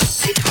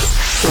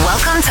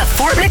Welcome to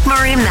Fort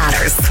McMurray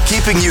Matters.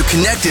 Keeping you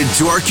connected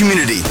to our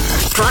community.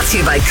 Brought to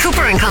you by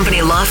Cooper &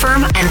 Company Law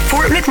Firm and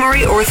Fort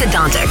McMurray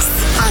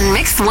Orthodontics on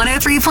Mix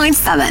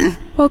 103.7.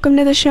 Welcome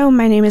to the show.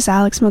 My name is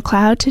Alex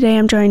McLeod. Today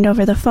I'm joined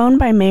over the phone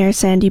by Mayor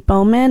Sandy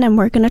Bowman, and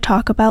we're going to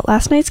talk about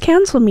last night's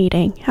council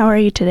meeting. How are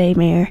you today,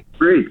 Mayor?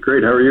 Great. How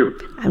are you?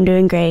 I'm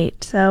doing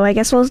great. So I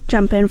guess we'll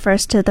jump in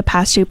first to the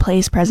Past Due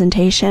Place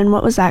presentation.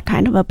 What was that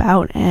kind of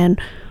about, and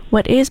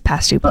what is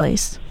Past Due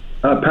Place?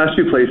 Past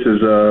Due Place is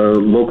a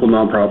local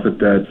nonprofit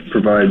that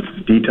provides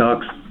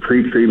detox,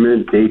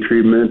 pre-treatment, day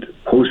treatment,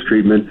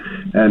 post-treatment,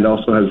 and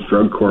also has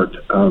drug court.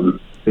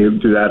 They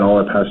do that all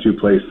at Past Due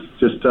Place.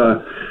 Just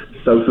south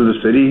of the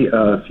city,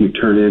 if you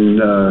turn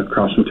in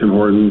across from Tim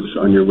Hortons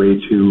on your way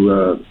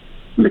to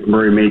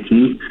McMurray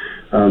Métis,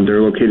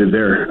 they're located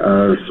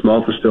there.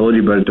 Small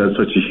facility, but it does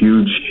such a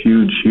huge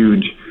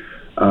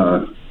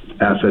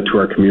asset to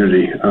our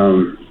community.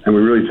 And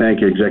we really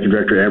thank Executive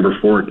Director Amber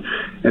Fort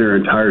and her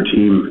entire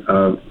team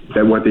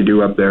at what they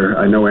do up there.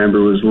 I know Amber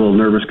was a little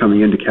nervous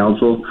coming into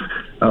council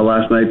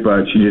last night,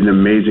 but she did an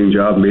amazing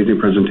job, amazing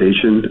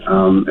presentation,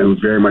 and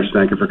very much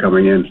thank her for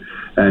coming in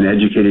and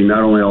educating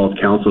not only all of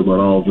council,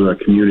 but all of the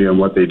community on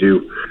what they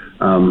do.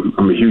 I'm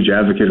a huge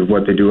advocate of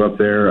what they do up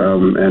there,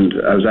 and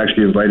I was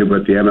actually invited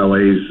with the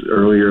MLAs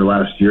earlier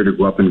last year to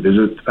go up and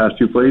visit the Past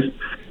Due Place,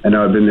 and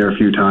now I've been there a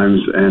few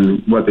times,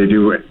 and what they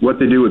do with what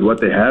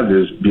they have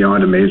is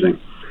beyond amazing.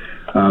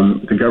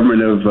 The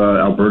government of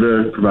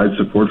Alberta provides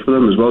support for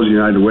them, as well as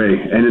United Way,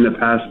 and in the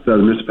past, the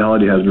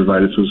municipality has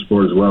provided some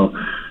support as well.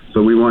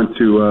 So we want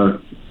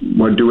to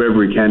do whatever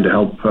we can to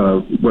help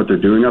what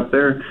they're doing up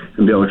there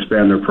and be able to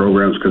expand their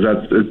programs, because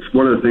it's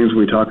one of the things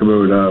we talk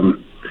about.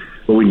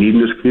 What we need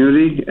in this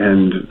community,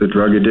 and the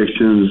drug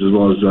addictions as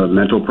well as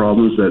mental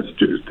problems that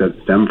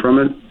stem from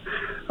it.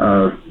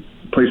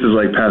 Places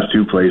like Past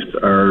Due Place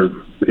are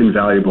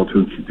invaluable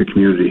to the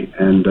community,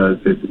 and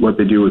what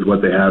they do with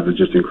what they have is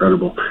just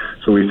incredible.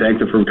 So we thank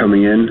them for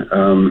coming in,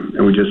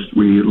 and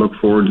we look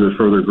forward to the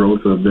further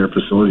growth of their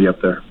facility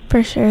up there.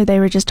 For sure. They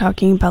were just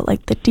talking about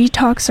like the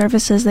detox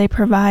services they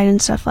provide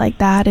and stuff like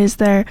that.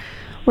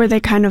 Were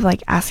they kind of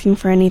like asking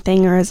for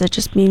anything, or is it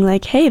just being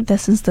like, hey,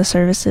 this is the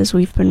services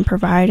we've been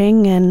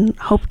providing and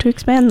hope to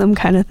expand them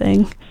kind of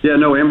thing? Yeah,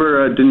 no,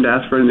 Amber didn't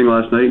ask for anything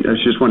last night.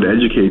 She just wanted to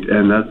educate,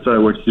 and that's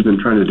what she's been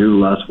trying to do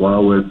the last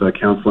while with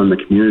council in the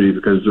community,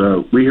 because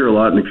we hear a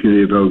lot in the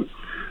community about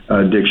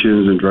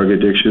addictions and drug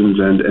addictions,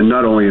 and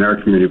not only in our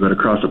community, but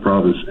across the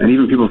province. And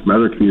even people from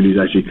other communities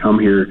actually come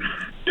here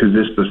to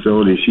this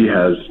facility she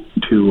has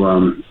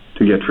to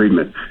get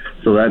treatment.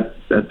 So that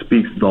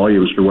speaks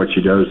volumes for what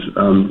she does.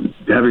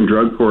 Having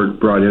drug court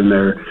brought in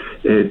there,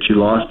 she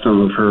lost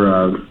some of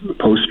her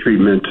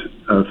post-treatment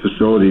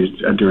facilities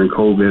during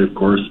COVID, of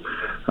course.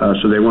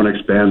 So they want to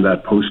expand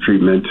that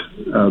post-treatment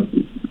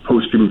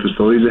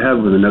facilities they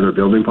have with another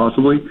building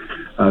possibly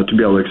to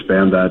be able to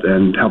expand that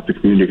and help the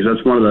community. Because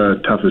that's one of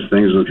the toughest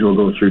things when people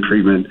go through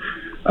treatment,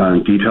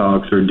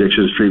 detox or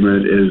addictions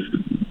treatment, is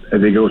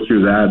they go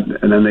through that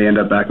and then they end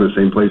up back in the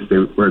same place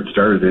where it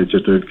started. It's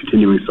just a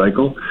continuing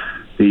cycle.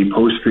 The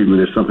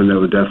post-treatment is something that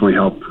would definitely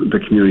help the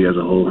community as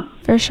a whole.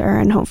 For sure,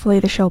 and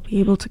hopefully the show will be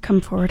able to come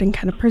forward and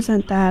kind of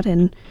present that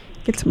and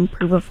get some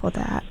approval for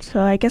that.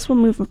 So I guess we'll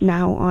move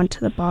now on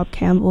to the Bob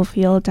Campbell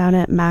Field down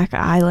at Mac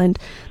Island.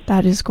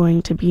 That is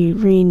going to be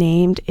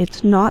renamed.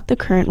 It's not the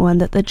current one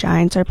that the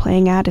Giants are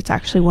playing at. It's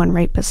actually one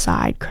right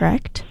beside,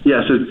 correct?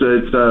 Yes, it's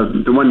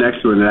the one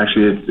next to it, and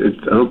actually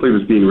I don't believe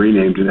it's being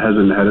renamed. It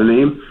hasn't had a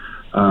name.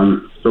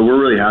 So we're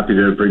really happy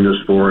to bring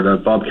this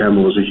forward. Bob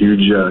Campbell is a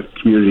huge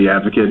community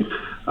advocate,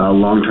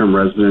 long-term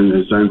resident,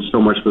 has done so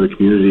much for the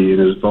community in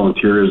his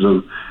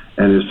volunteerism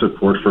and his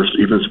support for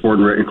even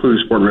including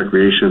sport and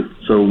recreation.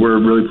 So we're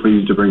really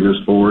pleased to bring this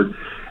forward.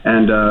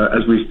 And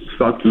as we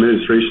talked to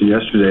administration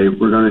yesterday,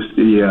 we're going to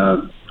see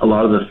a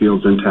lot of the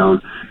fields in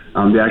town.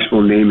 The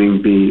actual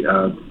naming be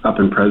up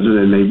in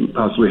President, and they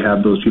possibly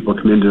have those people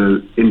come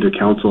into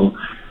council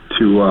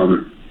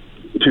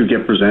to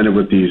get presented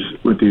with these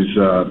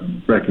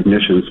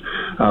recognitions.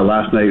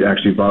 Last night,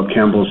 actually, Bob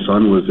Campbell's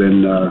son was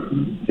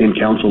in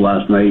council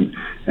last night,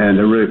 and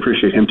I really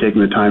appreciate him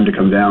taking the time to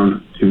come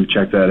down to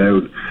check that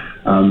out.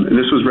 And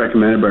this was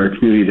recommended by our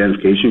Community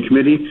Identification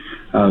Committee.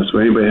 So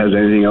anybody has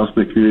anything else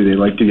in the community they'd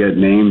like to get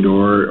named,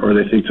 or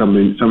they think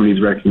somebody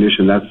needs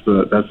recognition, that's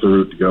the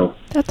route to go.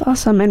 That's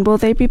awesome. And will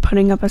they be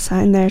putting up a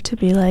sign there to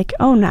be like,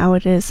 oh, now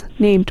it is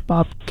named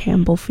Bob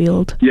Campbell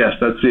Field? Yes,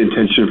 that's the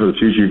intention for the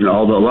future.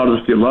 A lot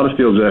of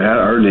fields that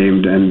are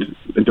named and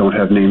don't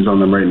have names on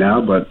them right now,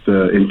 but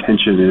the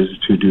intention is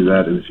to do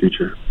that in the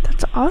future.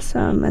 That's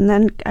awesome. And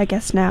then I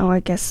guess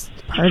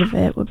part of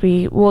it would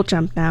be, we'll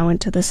jump now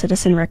into the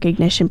citizen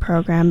recognition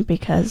program,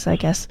 because I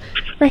guess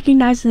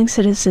recognizing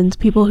citizens,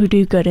 people who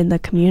do good in the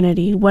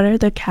community, what are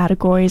the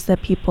categories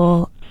that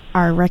people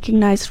are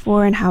recognized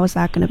for, and how is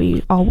that going to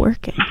be all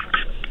working?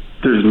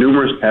 There's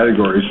numerous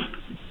categories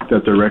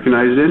that they're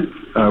recognized in.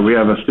 We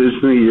have a Citizen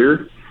of the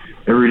Year,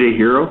 Everyday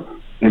Hero,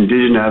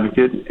 Indigenous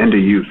Advocate, and a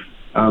Youth.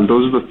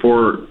 Those are the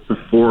four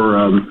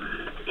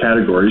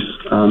categories.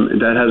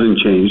 That hasn't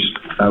changed.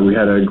 We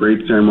had a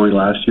great ceremony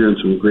last year, and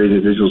some great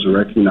individuals were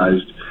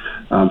recognized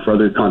for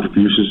other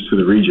contributions to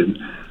the region.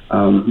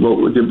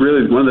 One of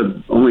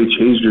the only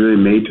changes we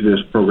really made to this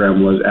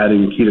program was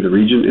adding Key to the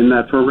Region in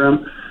that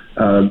program.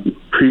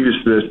 Previous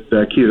to this,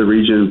 the Key to the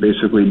Region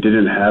basically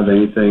didn't have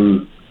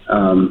anything,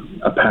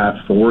 a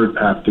path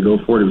to go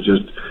forward. It was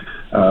just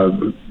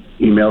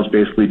emails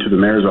basically to the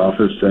mayor's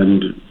office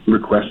and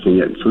requesting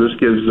it. So this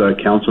gives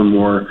council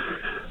more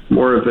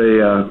of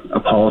a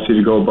policy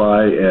to go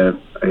by, a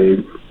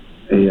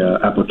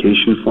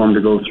application form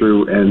to go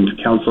through, and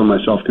council and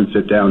myself can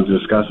sit down to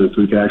discuss it.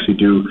 So we can actually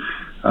do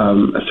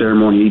a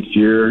ceremony each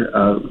year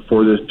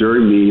for this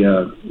during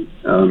the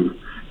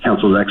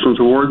Council's Excellence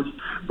Awards,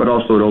 but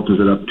also it opens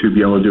it up to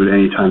be able to do it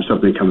anytime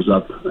something comes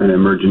up, an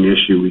emerging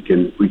issue, we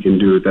can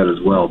do that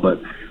as well. But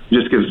it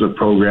just gives a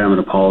program and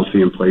a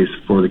policy in place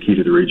for the Key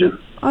to the Region.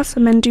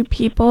 Awesome. And do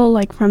people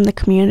from the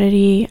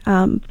community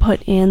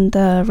put in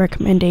the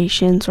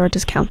recommendations, or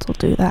does council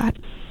do that?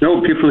 No,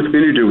 people in the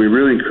community do. We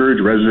really encourage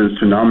residents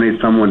to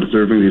nominate someone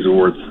deserving these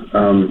awards.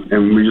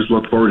 And we just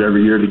look forward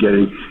every year to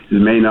getting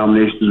as many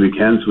nominations as we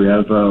can, so we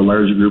have a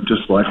larger group to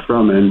select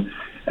from.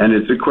 And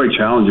it's quite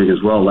challenging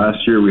as well.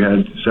 Last year we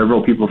had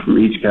several people from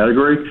each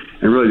category,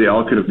 and really they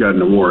all could have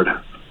gotten an award.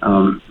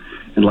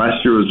 And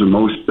last year was the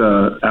most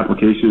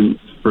applications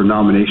for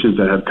nominations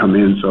that have come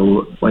in.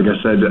 So, like I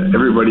said,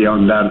 everybody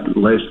on that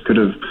list could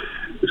have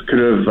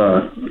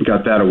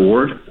got that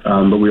award,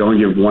 but we only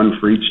give one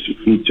for each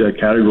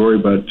category.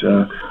 But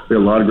we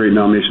had a lot of great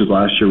nominations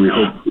last year. We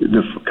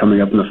hope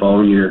coming up in the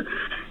following year,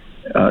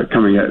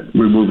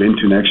 we move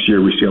into next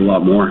year, we see a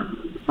lot more.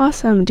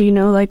 Awesome. Do you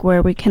know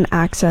where we can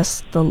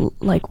access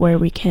where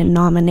we can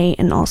nominate,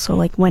 and also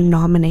when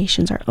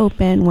nominations are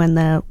open, when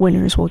the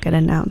winners will get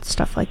announced,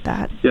 stuff like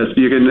that? Yes,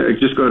 you can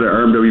just go to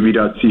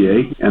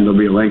rmwb.ca and there'll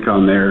be a link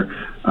on there.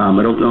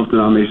 I don't know if the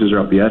nominations are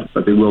up yet,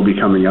 but they will be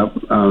coming up.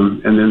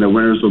 And then the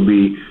winners will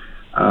be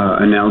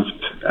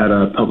announced at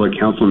a public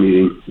council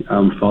meeting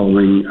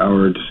following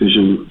our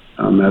decision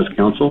as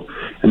council.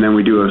 And then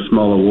we do a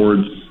small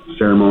awards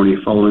ceremony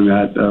following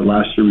that.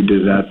 Last year we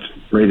did that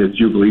right at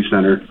Jubilee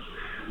Centre.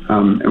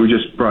 And we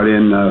just brought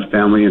in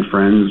family and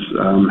friends,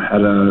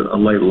 had a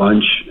light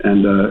lunch,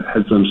 and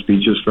had some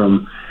speeches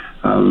from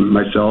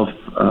myself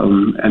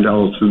and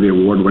also the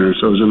award winners.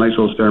 So it was a nice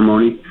little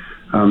ceremony.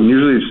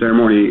 Usually the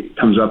ceremony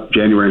comes up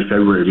January and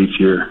February of each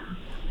year.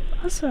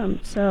 Awesome.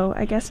 So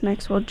I guess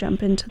next we'll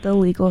jump into the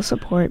legal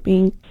support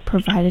being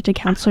provided to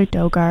Councillor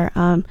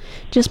Dogar.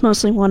 Just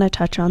mostly want to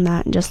touch on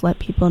that and just let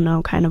people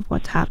know kind of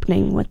what's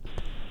happening with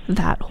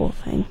that whole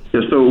thing.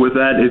 Yeah, so with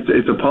that,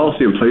 it's a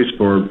policy in place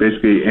for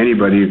basically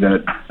anybody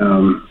that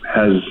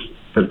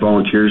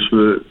volunteers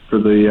for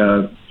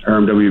the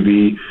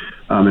RMWB,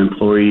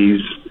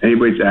 employees,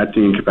 anybody that's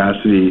acting in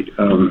capacity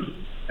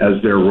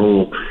as their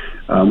role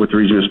with the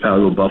Region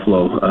Municipality of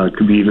Buffalo.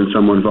 Could be even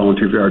someone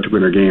volunteer for Arctic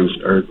Winter Games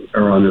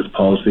are on this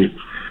policy.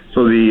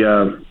 So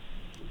the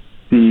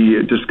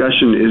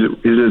discussion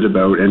isn't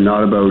about, and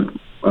not about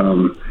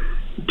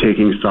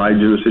taking sides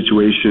in the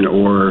situation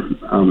or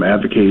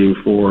advocating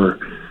for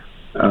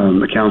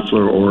a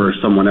councillor or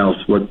someone else.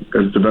 What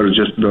it's about is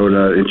just about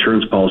an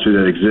insurance policy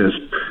that exists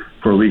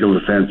for legal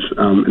defense,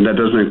 and that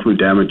doesn't include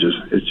damages.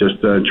 It's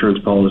just an insurance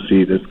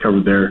policy that's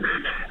covered there.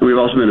 And we've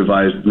also been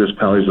advised that the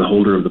municipality is the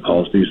holder of the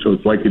policy, so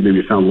it's likely to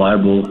be found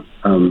liable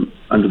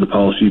under the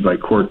policy by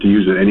court to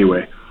use it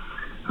anyway.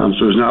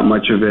 So there's not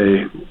much of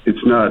a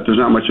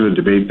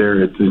debate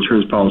there. The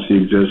insurance policy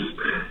exists,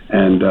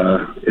 and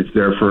it's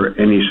there for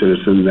any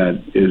citizen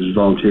that is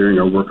volunteering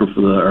or working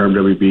for the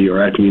RMWB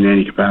or acting in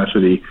any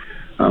capacity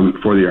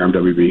for the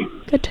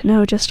RMWB. Good to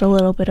know, just a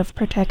little bit of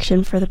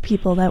protection for the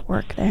people that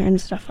work there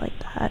and stuff like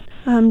that.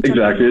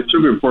 Exactly. It's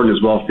super important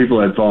as well for people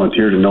that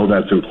volunteer to know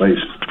that's in place,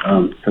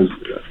 because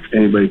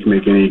anybody can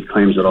make any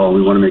claims at all.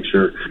 We want to make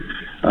sure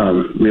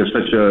we have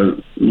such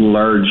a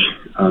large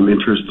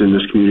interest in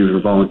this community for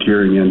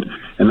volunteering,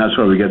 and that's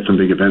why we get some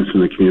big events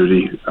in the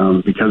community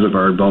because of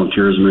our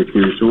volunteerism in the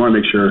community. So we want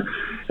to make sure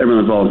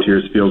everyone that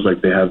volunteers feels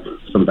like they have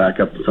some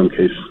backup in some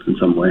case, in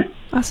some way.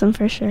 Awesome,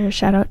 for sure.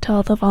 Shout out to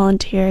all the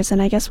volunteers,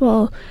 and I guess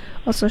we'll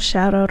also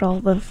shout out all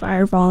the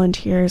fire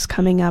volunteers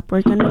coming up.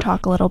 We're going to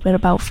talk a little bit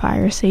about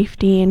fire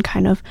safety, and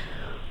kind of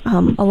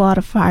a lot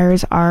of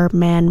fires are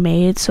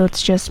man-made, so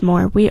it's just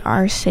more, we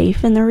are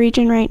safe in the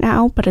region right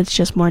now, but it's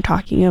just more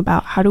talking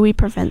about how do we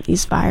prevent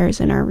these fires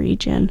in our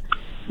region.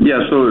 Yeah,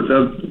 so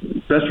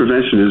the best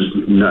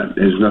prevention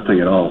is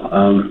nothing at all.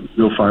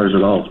 No fires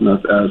at all.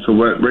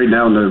 Right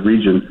now in the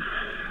region,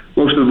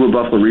 most of the Blue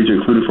Buffalo region,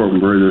 including Fort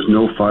McMurray, there's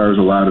no fires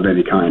allowed of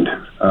any kind.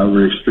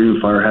 Where extreme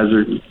fire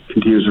hazard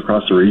continues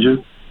across the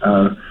region.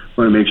 Want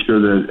to make sure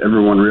that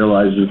everyone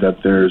realizes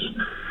that there's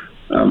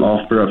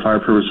all fire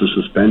permits are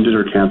suspended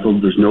or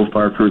canceled. There's no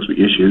fire permits to be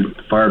issued.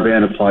 The fire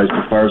ban applies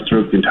to fires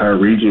throughout the entire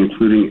region,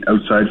 including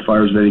outside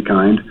fires of any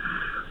kind,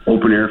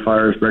 open air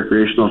fires,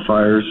 recreational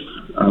fires,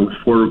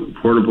 with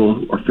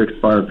portable or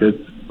fixed fire pits,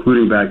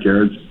 including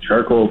backyards,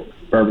 charcoal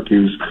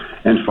barbecues,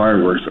 and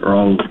fireworks are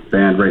all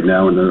banned right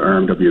now in the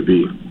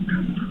RMWB.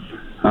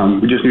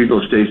 We just need to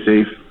go stay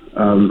safe.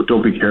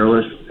 Don't be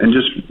careless. And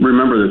just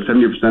remember that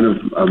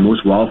 70% of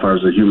most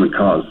wildfires are human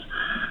caused.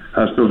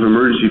 So if an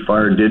emergency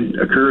fire did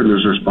occur and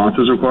there's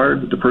responses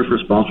required, the person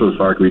responsible for the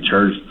fire can be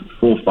charged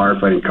full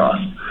firefighting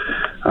costs.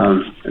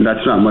 And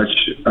that's not much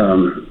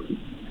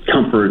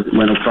comfort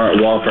when a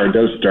wildfire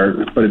does start,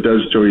 but it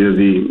does show you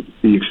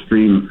the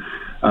extreme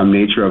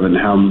nature of it and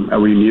how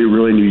we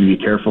really need to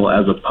be careful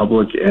as a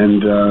public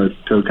and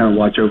to kind of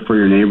watch out for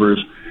your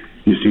neighbors.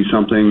 You see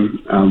something,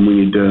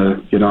 we need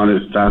to get on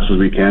it as fast as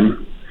we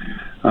can.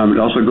 It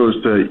also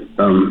goes to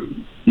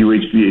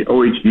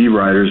OHV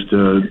riders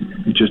to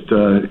just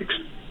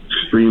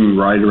extreme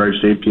rider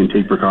safety and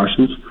take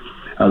precautions.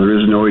 There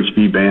is an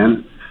OHV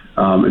ban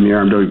in the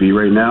armed OHV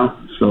right now.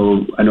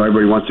 So I know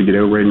everybody wants to get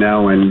out right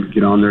now and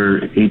get on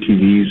their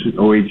ATVs,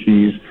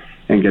 OHVs,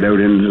 and get out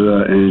and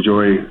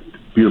enjoy the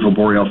beautiful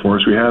boreal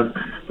forest we have.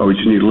 But we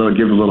just need to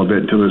give a little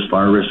bit until this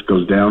fire risk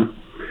goes down.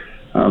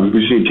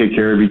 We just need to take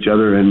care of each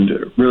other, and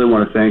really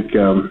want to thank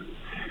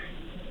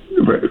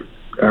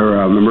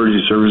our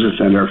emergency services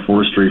and our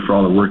forestry for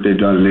all the work they've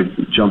done. And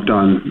they've jumped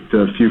on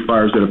the few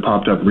fires that have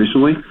popped up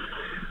recently.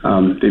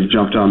 They've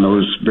jumped on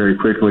those very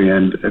quickly,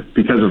 and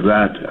because of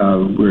that,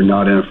 we're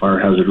not in a fire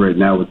hazard right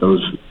now with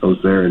those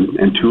there.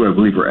 And two, I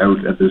believe, are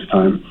out at this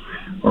time,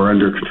 or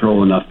under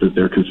control enough that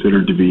they're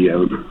considered to be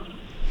out.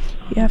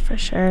 Yeah, for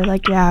sure.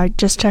 I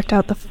just checked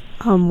out the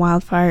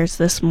wildfires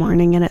this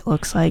morning, and it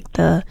looks like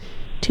the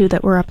two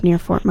that were up near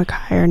Fort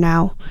McKay are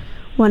now,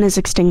 one is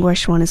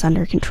extinguished, one is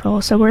under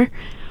control. So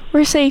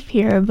we're safe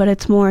here, but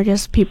it's more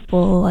just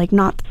people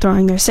not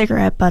throwing their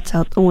cigarette butts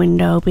out the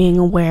window, being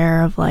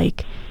aware of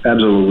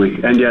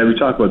Absolutely. And yeah, we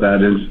talk about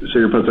that, and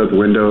cigarette butts out the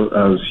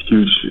window is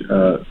huge.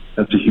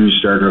 That's a huge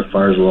starter of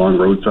fires along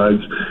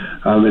roadsides.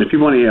 And if you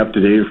want any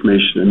up-to-date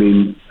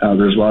information,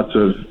 there's lots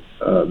of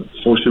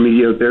social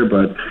media out there,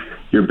 but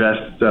your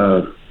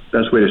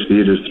best way to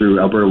see it is through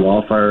Alberta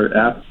Wildfire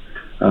app.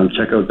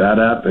 Check out that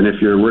app, and if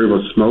you're worried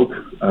about smoke,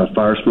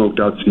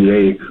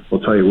 firesmoke.ca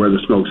will tell you where the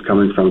smoke's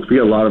coming from. We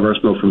get a lot of our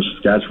smoke from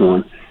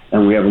Saskatchewan,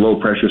 and we have a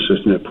low-pressure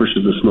system that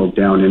pushes the smoke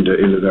down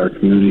into our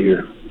community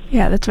here.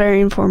 Yeah, that's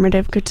very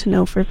informative. Good to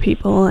know for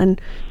people,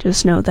 and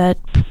just know that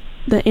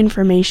the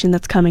information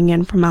that's coming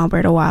in from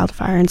Alberta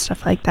Wildfire and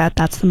stuff like that,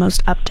 that's the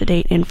most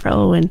up-to-date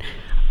info, and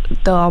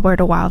the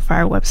Alberta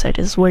Wildfire website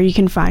is where you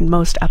can find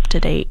most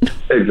up-to-date.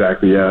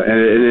 Exactly, yeah.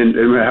 And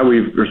how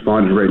we've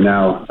responded right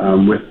now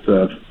with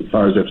the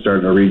fires that have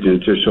started in our region,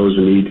 it just shows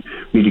the need.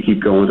 We need to keep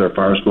going with our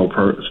Fire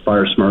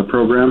Smart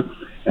program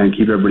and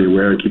keep everybody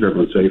aware and keep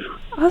everyone safe.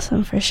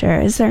 Awesome, for sure.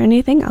 Is there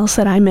anything else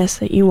that I missed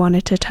that you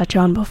wanted to touch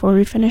on before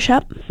we finish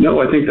up? No,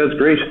 I think that's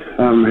great.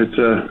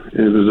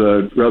 It was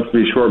a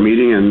relatively short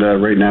meeting,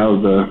 and right now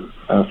the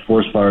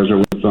forest fires are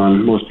what's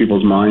on most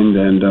people's mind,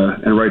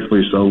 and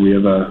rightfully so. We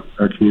have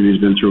our community's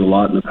been through a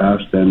lot in the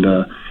past, and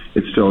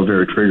it's still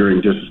very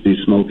triggering just to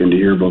see smoke and to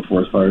hear about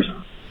forest fires.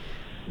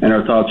 And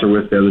our thoughts are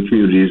with the other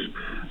communities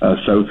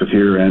south of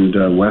here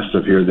and west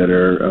of here that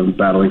are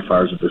battling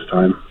fires at this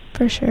time.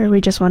 For sure. We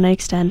just want to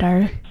extend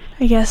our,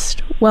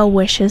 well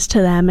wishes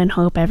to them and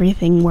hope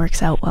everything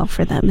works out well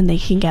for them and they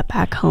can get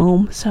back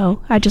home.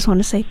 So I just want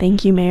to say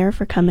thank you, Mayor,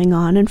 for coming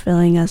on and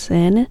filling us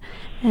in,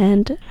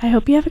 and I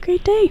hope you have a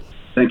great day.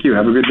 Thank you.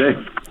 Have a good day.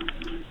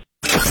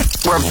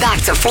 We're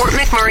back to Fort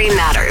McMurray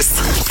Matters.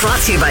 Brought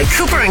to you by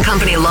Cooper &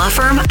 Company Law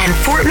Firm and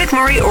Fort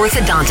McMurray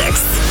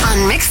Orthodontics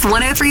on Mix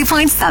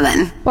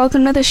 103.7.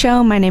 Welcome to the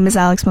show. My name is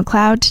Alex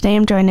McLeod. Today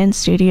I'm joined in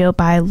studio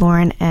by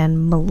Lauren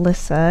and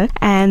Melissa.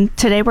 And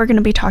today we're going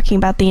to be talking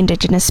about the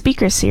Indigenous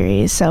Speaker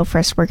Series. So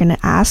first we're going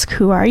to ask,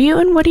 who are you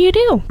and what do you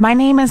do? My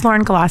name is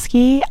Lauren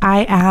Goloski.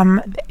 I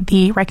am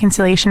the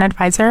Reconciliation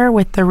Advisor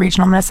with the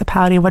Regional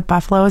Municipality of Wood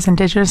Buffalo's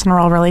Indigenous and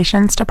Rural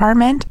Relations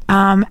Department.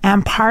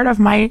 And part of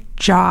my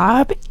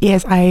job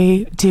is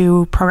I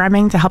do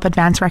programming to help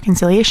advance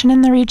reconciliation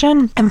in the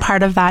region. And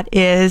part of that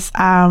is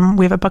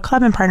we have a book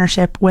club in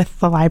partnership with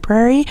the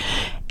library,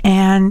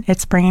 and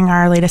it's bringing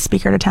our latest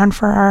speaker to town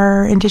for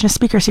our Indigenous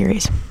Speaker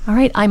Series. All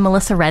right, I'm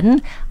Melissa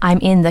Redden. I'm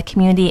in the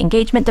Community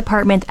Engagement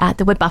Department at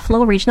the Wood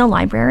Buffalo Regional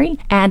Library,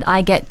 and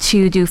I get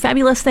to do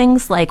fabulous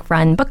things like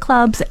run book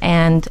clubs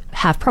and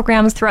have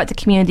programs throughout the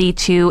community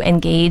to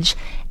engage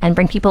and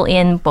bring people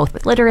in both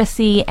with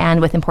literacy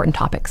and with important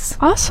topics.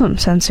 Awesome.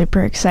 Sounds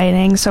super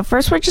exciting. So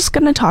first we're just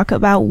going to talk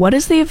about what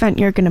is the event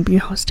you're going to be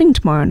hosting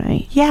tomorrow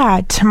night?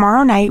 Yeah,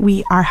 tomorrow night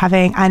we are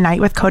having a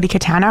night with Cody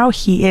Catano.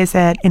 He is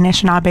an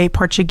Anishinaabe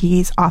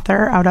Portuguese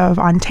author out of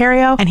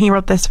Ontario, and he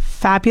wrote this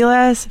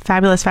fabulous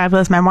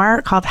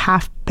memoir called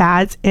Half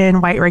Bads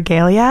in White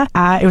Regalia.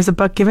 It was a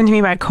book given to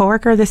me by a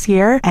coworker this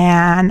year,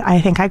 and I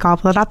think I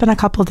gobbled it up in a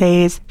couple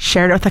days,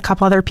 shared it with a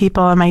couple other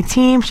people on my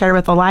team, shared it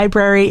with the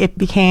library. It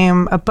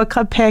became a book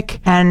club pick,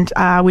 and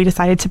we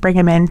decided to bring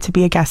him in to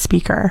be a guest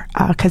speaker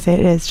because it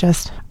is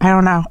just,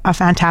 a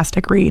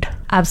fantastic read.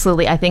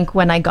 Absolutely. I think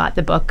when I got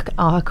the book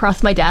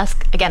across my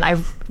desk, again,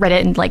 I read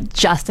it in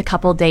just a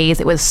couple days.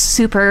 It was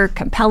super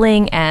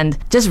compelling and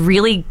just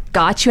really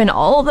got you in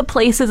all the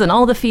places and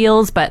all the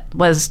feels, but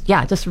was,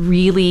 just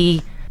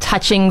really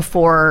touching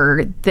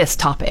for this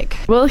topic.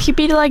 Will he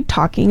be like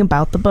talking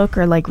about the book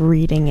or like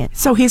reading it?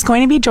 So he's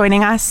going to be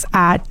joining us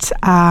at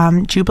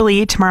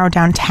Jubilee tomorrow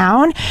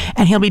downtown,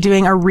 and he'll be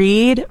doing a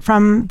read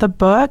from the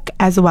book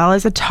as well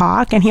as a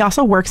talk. And he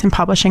also works in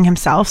publishing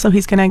himself, so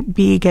he's going to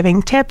be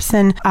giving tips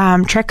and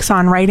tricks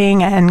on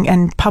writing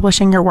and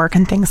publishing your work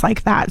and things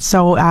like that.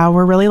 So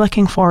we're really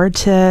looking forward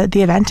to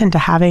the event and to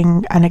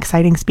having an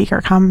exciting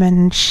speaker come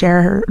and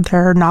share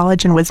their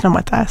knowledge and wisdom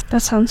with us.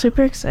 That sounds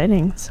super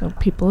exciting. So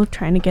people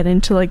trying to get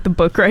into like the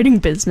book writing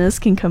business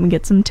can come and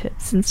get some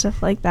tips and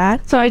stuff like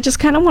that. So I just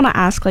kind of want to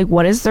ask, like,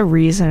 what is the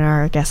reason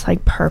or I guess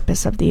like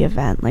purpose of the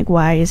event? Like,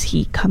 why is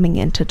he coming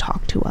in to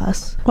talk to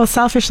us? Well,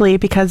 selfishly,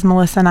 because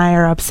Melissa and I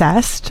are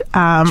obsessed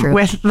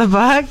with the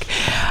book.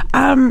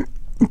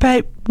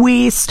 But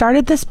we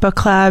started this book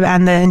club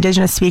and the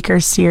Indigenous Speaker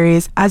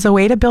Series as a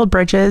way to build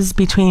bridges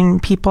between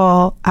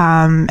people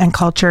and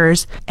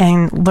cultures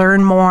and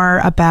learn more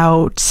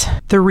about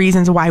the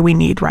reasons why we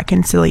need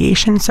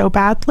reconciliation so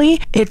badly.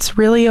 It's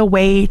really a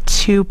way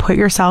to put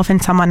yourself in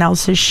someone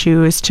else's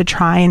shoes to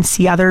try and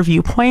see other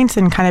viewpoints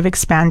and kind of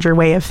expand your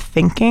way of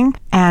thinking.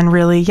 And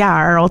really,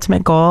 our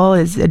ultimate goal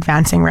is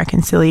advancing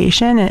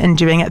reconciliation and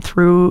doing it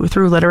through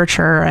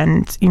literature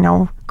and,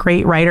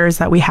 great writers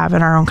that we have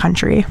in our own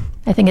country.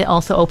 I think it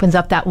also opens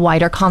up that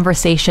wider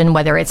conversation,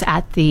 whether it's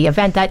at the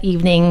event that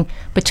evening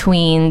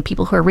between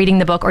people who are reading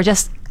the book or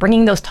just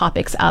bringing those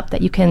topics up,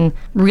 that you can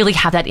really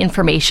have that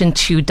information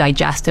to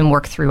digest and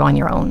work through on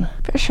your own.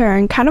 For sure.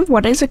 And kind of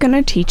what is it going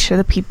to teach to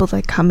the people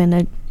that come in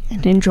and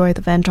enjoy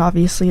the event?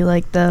 Obviously,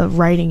 like the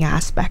writing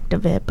aspect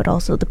of it, but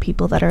also the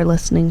people that are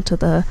listening to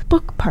the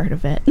book part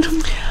of it.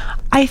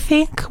 I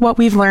think what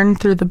we've learned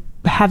through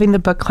having the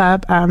book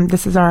club,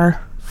 this is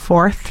our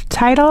fourth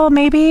title,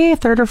 maybe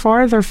third or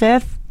fourth or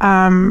fifth,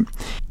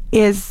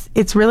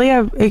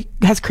 it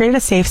has created a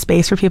safe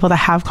space for people to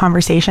have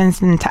conversations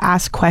and to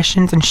ask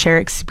questions and share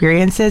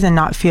experiences and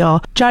not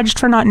feel judged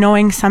for not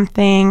knowing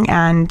something.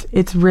 And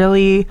it's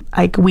really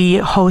like we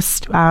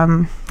host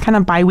kind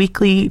of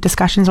bi-weekly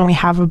discussions when we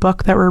have a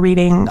book that we're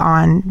reading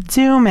on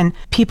Zoom, and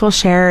people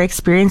share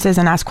experiences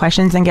and ask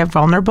questions and get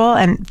vulnerable.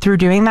 And through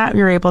doing that,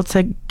 you're able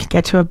to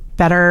get to a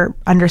better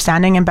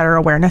understanding and better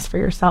awareness for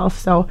yourself.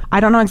 So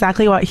I don't know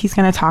exactly what he's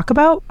going to talk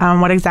about,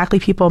 what exactly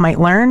people might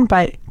learn,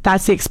 but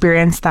that's the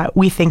experience that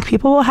we think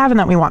people will have and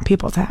that we want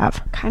people to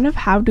have. Kind of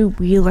how do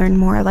we learn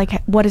more?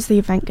 Like, what is the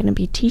event going to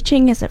be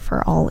teaching? Is it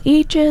for all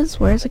ages?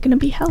 Where is it going to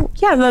be held?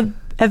 Yeah, the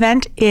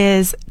event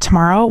is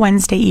tomorrow,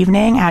 Wednesday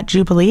evening at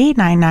Jubilee,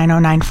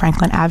 9909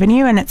 Franklin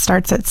Avenue, and it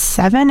starts at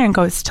 7 and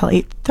goes till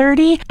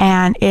 8:30.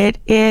 And it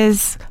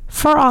is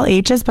for all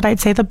ages, but I'd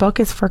say the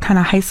book is for kind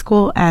of high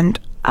school and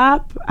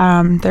up.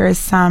 There is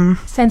some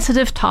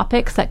sensitive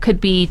topics that could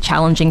be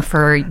challenging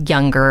for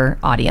younger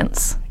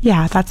audience.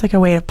 Yeah, that's like a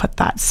way to put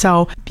that.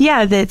 So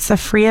it's a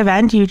free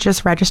event. You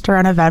just register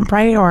on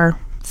Eventbrite or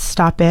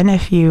stop in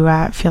if you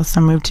feel so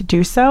moved to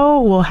do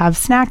so. We'll have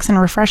snacks and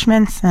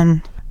refreshments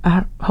and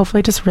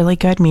hopefully just really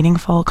good,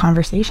 meaningful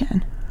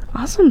conversation.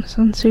 Awesome.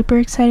 Sounds super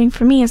exciting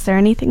for me. Is there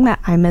anything that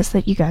I missed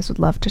that you guys would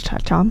love to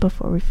touch on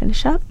before we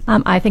finish up?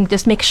 I think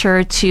just make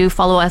sure to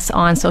follow us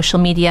on social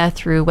media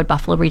through Wood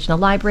Buffalo Regional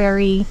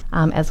Library,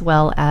 as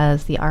well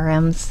as the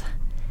RM's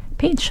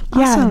page.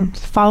 Awesome. Yeah,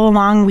 follow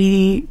along.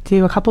 We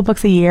do a couple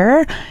books a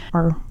year,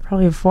 or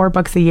probably 4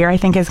 books a year, I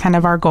think is kind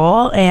of our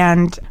goal.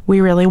 And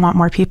we really want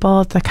more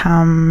people to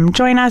come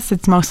join us.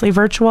 It's mostly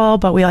virtual,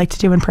 but we like to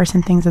do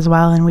in-person things as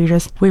well. And we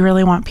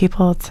really want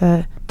people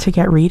to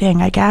get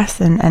reading, I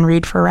guess, and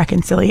read for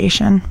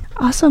reconciliation.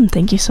 Awesome.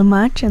 Thank you so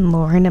much. And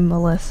Lauren and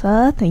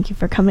Melissa, thank you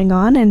for coming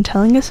on and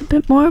telling us a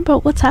bit more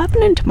about what's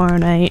happening tomorrow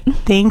night.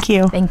 Thank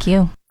you. Thank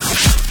you.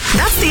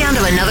 That's the end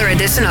of another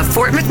edition of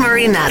Fort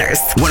McMurray Matters.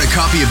 Want a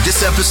copy of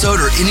this episode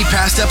or any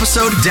past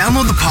episode?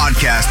 Download the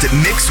podcast at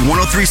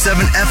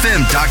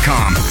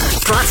mix1037fm.com.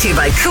 Brought to you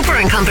by Cooper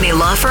 & Company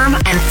Law Firm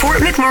and Fort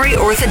McMurray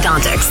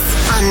Orthodontics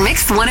on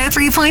Mix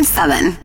 103.7.